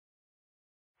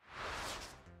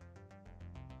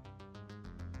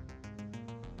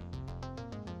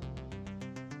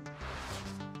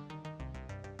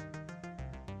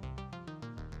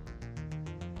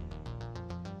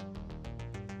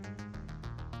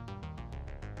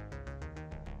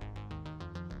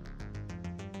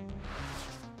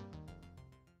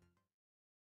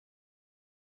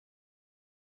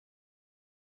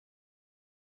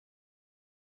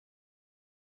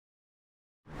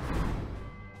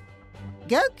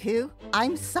Goku,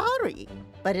 I'm sorry,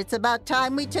 but it's about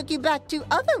time we took you back to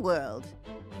Otherworld.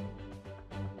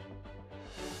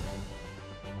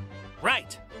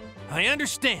 Right. I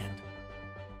understand.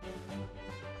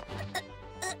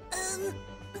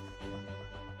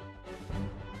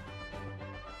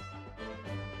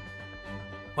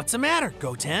 What's the matter,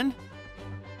 Goten?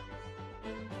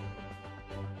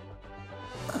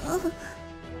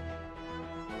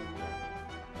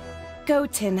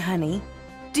 Goten, honey,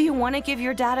 do you want to give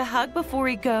your dad a hug before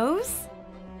he goes?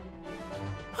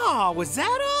 Oh, was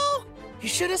that all? You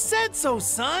should have said so,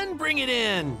 son. Bring it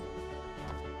in.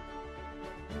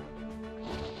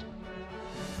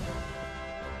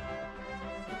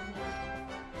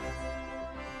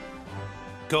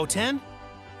 Goten,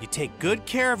 you take good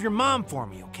care of your mom for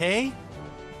me, okay?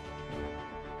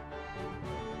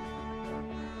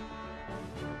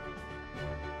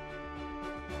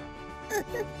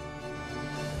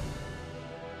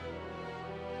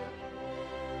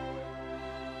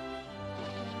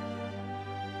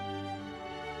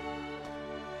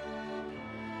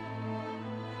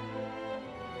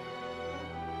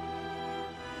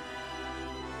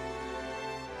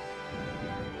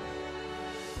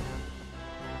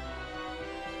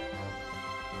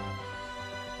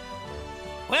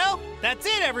 Well, that's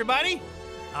it, everybody.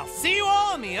 I'll see you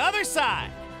all on the other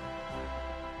side.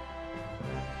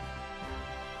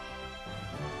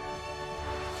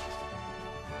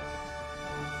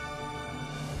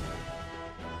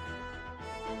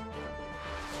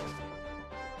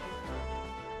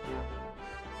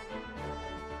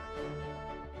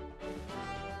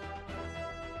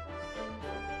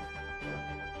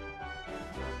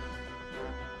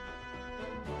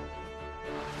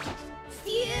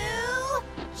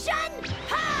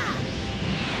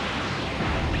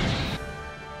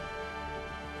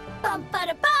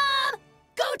 Bum-ba-da-bum!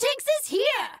 Gotenks is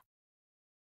here!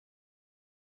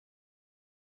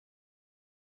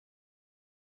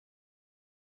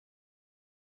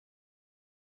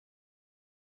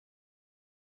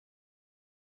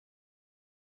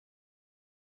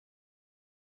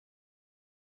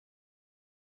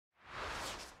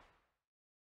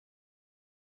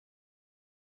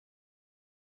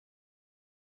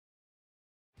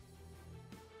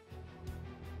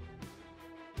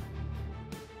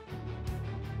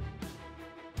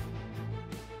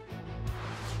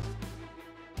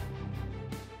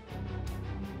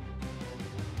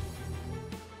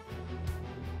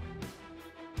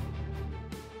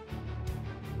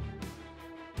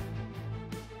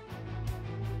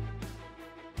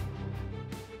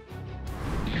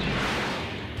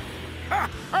 Ha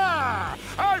ha!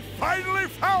 I finally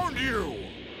found you!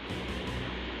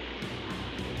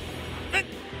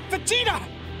 Vegeta!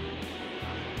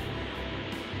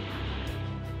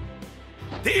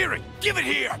 The earring! Give it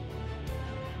here!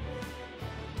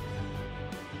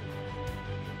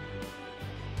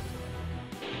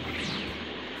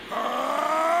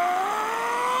 Ah!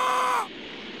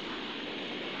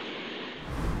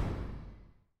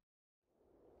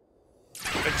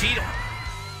 Vegeta,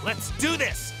 let's do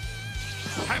this!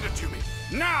 Hand it to me,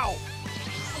 now!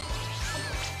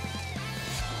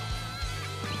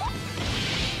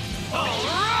 All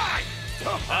right!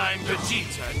 I'm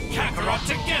Vegeta and Kakarot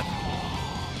together.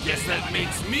 Guess that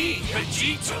makes me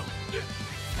Vegetto.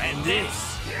 And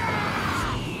this...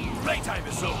 Playtime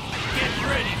is over. Get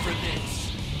ready for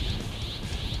this.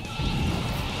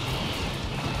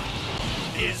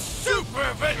 Is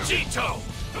Super Vegetto!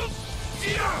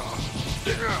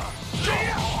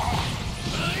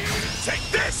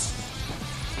 Take this!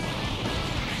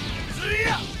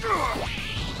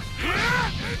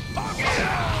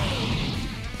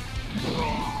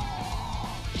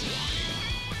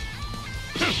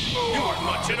 You aren't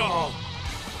much at all.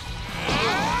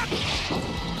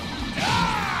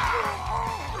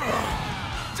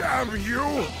 Damn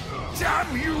you!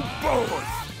 Damn you both!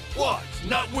 What?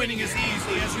 Not winning as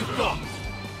easily as you thought?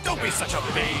 Don't be such a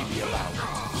baby about it.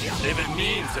 If it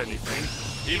means anything,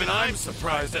 even I'm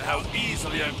surprised at how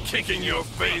easily I'm kicking your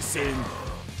face in.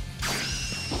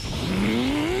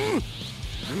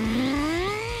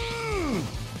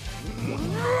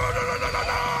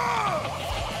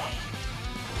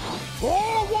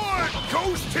 Forward,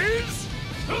 Ghosties!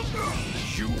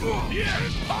 You are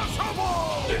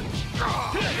impossible!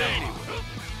 Anyway,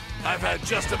 I've had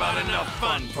just about enough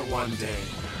fun for one day.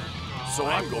 So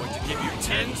I'm going to give you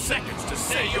 10 seconds to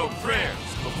say your prayers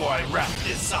before I wrap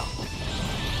this up.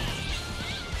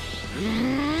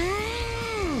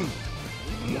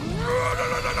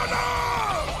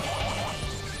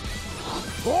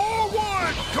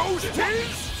 Forward,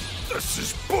 Ghosties! This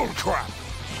is bullcrap!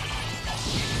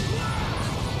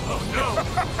 Oh,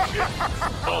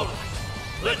 no! All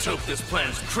right, let's hope this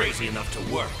plan's crazy enough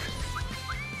to work.